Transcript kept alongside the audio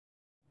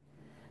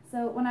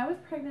So when I was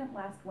pregnant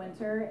last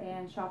winter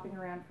and shopping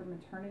around for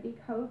maternity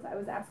coats, I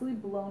was absolutely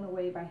blown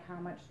away by how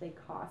much they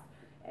cost.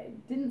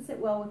 It didn't sit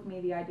well with me,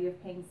 the idea of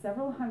paying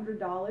several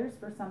 $100s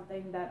for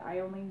something that I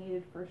only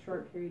needed for a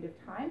short period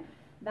of time.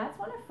 That's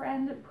when a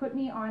friend put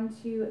me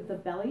onto the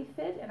Belly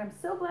Fit, and I'm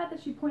so glad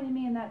that she pointed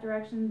me in that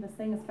direction. This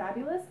thing is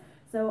fabulous.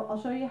 So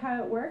I'll show you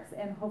how it works,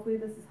 and hopefully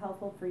this is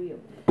helpful for you.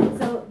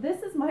 So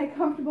this is my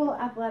comfortable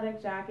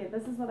athletic jacket.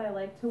 This is what I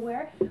like to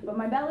wear, but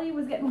my belly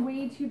was getting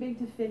way too big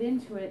to fit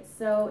into it.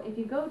 So if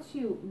you go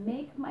to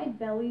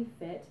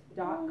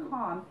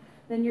makemybellyfit.com,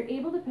 then you're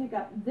able to pick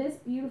up this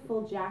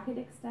beautiful jacket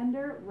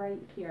extender right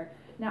here.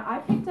 Now I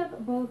picked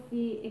up both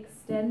the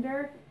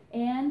extender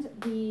and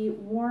the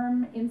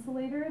warm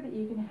insulator that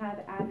you can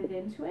have added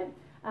into it.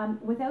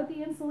 Without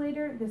the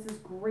insulator, this is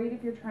great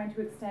if you're trying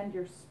to extend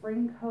your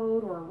spring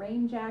coat or a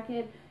rain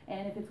jacket,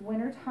 and if it's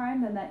winter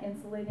time, then that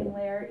insulating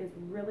layer is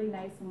really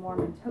nice and warm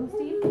and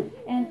toasty.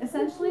 And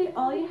essentially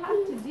all you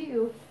have to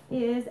do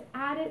is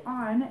add it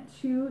on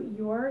to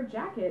your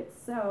jacket.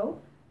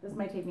 So this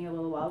might take me a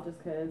little while just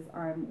because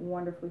I'm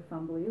wonderfully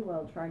fumbly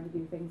while trying to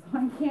do things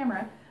on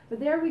camera, but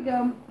there we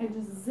go. It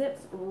just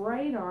zips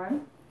right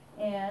on,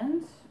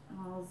 and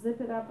I'll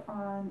zip it up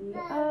on the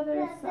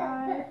other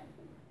side.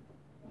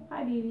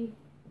 Hi, baby.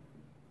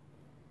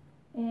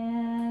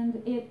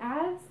 And it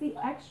adds the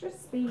extra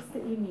space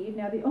that you need.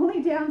 Now, the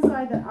only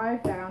downside that I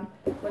found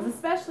was,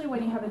 especially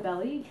when you have a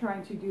belly,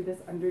 trying to do this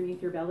underneath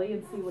your belly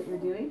and see what you're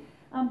doing.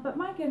 But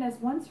my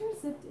goodness, once you're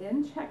zipped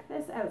in, check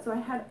this out. So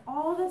I had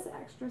all this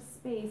extra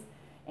space,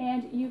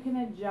 and you can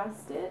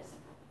adjust it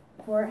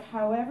for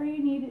however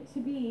you need it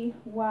to be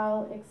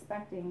while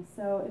expecting.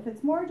 So if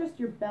it's more just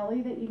your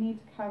belly that you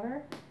need to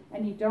cover,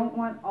 and you don't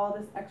want all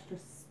this extra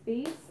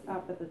space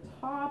up at the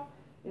top,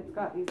 it's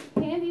got these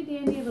handy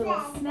dandy little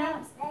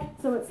snaps,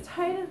 so it's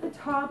tight at the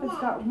top, it's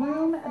got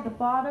room at the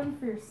bottom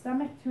for your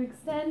stomach to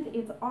extend.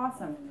 It's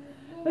awesome.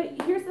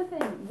 But here's the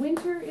thing,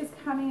 winter is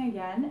coming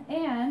again,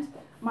 and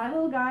my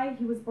little guy,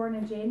 he was born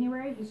in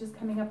January, he's just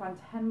coming up on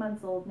 10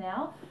 months old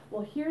now.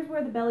 Well, here's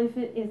where the Belly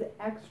Fit is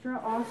extra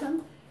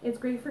awesome. It's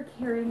great for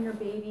carrying your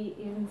baby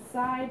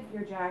inside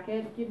your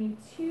jacket. Give me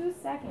 2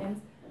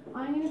 seconds.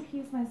 I'm going to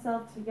piece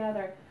myself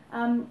together.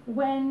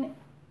 When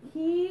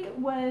he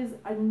was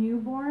a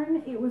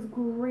newborn, it was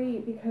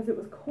great because it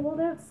was cold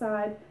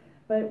outside,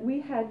 but we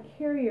had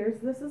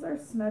carriers. This is our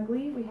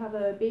Snuggly. We have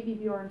a baby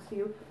Bjorn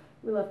too.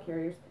 We love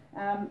carriers.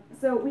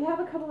 So we have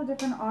a couple of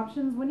different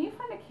options. When you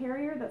find a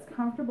carrier that's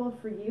comfortable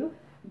for you,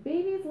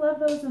 babies love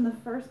those in the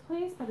first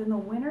place, but in the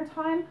winter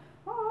time,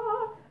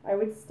 I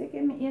would stick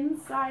him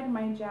inside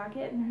my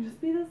jacket and there'd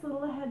just be this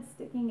little head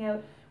sticking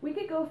out. We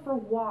could go for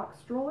walks.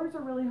 Strollers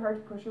are really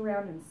hard to push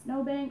around in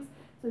snowbanks.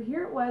 So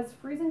here it was,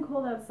 freezing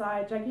cold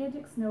outside,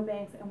 gigantic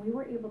snowbanks, and we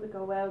were able to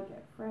go out,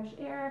 get fresh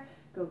air,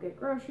 go get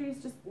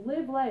groceries, just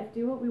live life,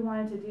 do what we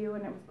wanted to do,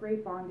 and it was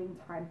great bonding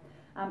time.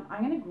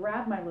 I'm going to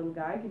grab my little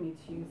guy. Give me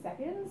 2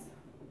 seconds.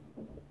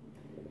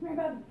 Come here,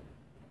 bud.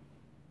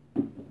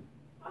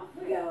 Off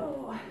we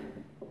go.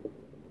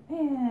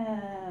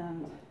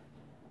 And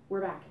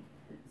we're back.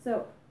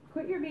 So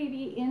put your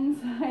baby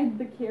inside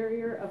the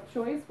carrier of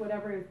choice,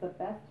 whatever is the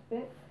best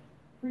fit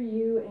for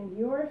you and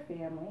your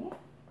family.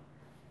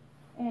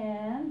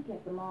 And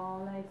get them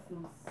all nice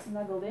and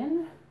snuggled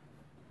in.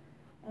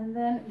 And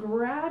then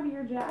grab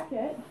your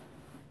jacket.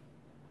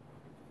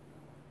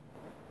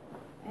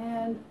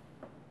 And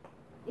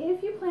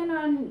if you plan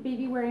on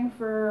baby wearing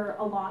for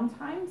a long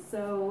time,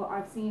 so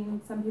I've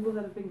seen some people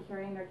that have been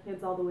carrying their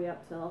kids all the way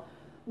up till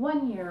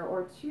 1 year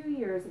or 2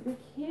 years, if your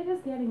kid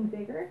is getting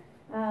bigger,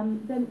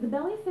 then the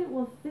Belly Fit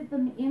will fit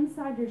them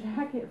inside your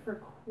jacket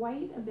for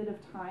quite a bit of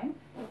time.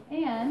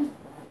 And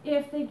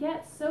if they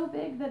get so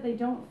big that they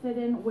don't fit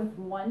in with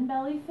one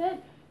Belly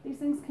Fit, these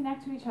things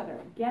connect to each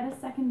other. Get a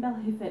second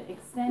Belly Fit,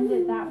 extend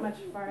it that much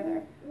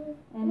farther.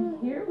 And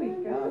here we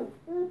go.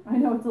 I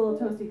know it's a little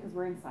toasty because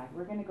we're inside.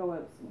 We're going to go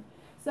out soon.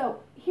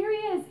 So here he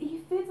is. He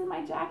fits in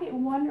my jacket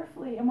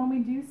wonderfully. And when we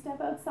do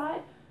step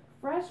outside,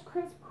 fresh,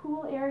 crisp,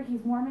 cool air.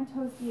 He's warm and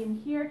toasty in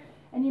here.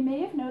 And you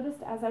may have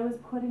noticed as I was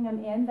putting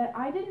him in that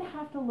I didn't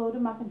have to load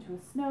him up into a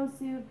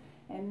snowsuit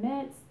and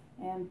mitts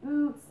and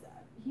boots.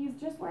 He's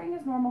just wearing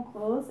his normal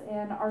clothes,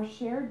 and our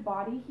shared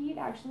body heat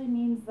actually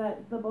means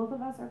that the both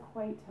of us are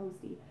quite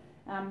toasty.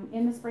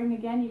 In the spring,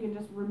 again, you can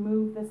just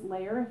remove this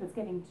layer if it's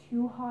getting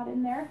too hot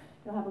in there.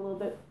 You'll have a little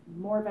bit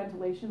more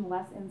ventilation,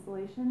 less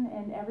insulation,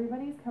 and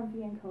everybody's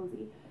comfy and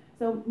cozy.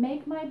 So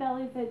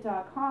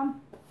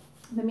makemybellyfit.com.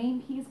 The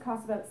main piece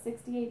costs about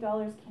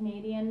 $68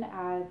 Canadian.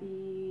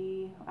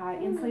 The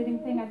insulating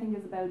thing I think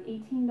is about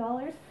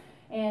 $18.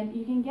 And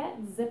you can get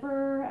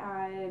zipper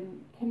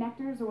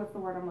connectors, or what's the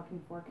word I'm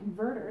looking for,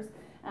 converters,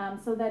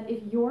 so that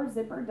if your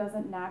zipper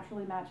doesn't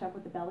naturally match up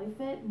with the Belly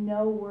Fit,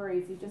 no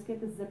worries. You just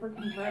get the zipper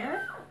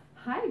converter,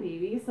 hi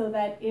baby, so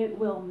that it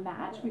will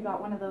match. We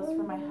got one of those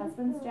for my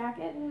husband's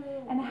jacket.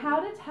 And how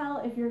to tell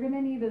if you're going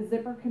to need a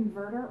zipper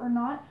converter or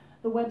not,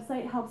 the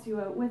website helps you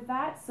out with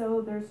that.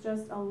 So there's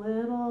just a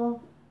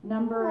little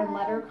number and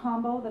letter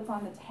combo that's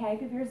on the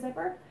tag of your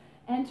zipper.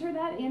 Enter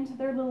that into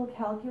their little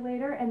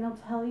calculator and they'll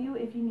tell you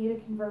if you need a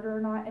converter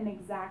or not and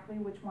exactly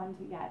which one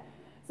to get.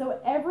 So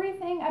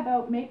everything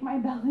about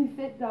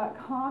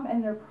MakeMyBellyFit.com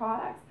and their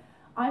products,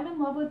 I'm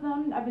in love with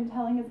them. I've been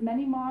telling as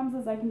many moms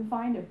as I can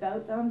find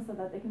about them so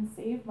that they can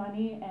save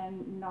money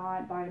and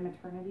not buy a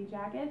maternity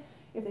jacket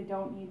if they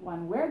don't need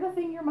one. Wear the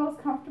thing you're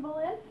most comfortable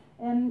in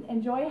and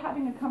enjoy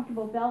having a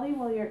comfortable belly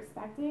while you're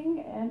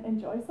expecting, and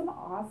enjoy some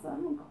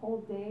awesome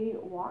cold day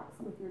walks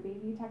with your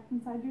baby tucked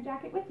inside your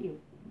jacket with you.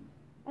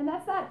 And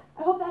that's that.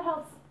 I hope that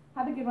helps.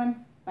 Have a good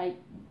one. Bye.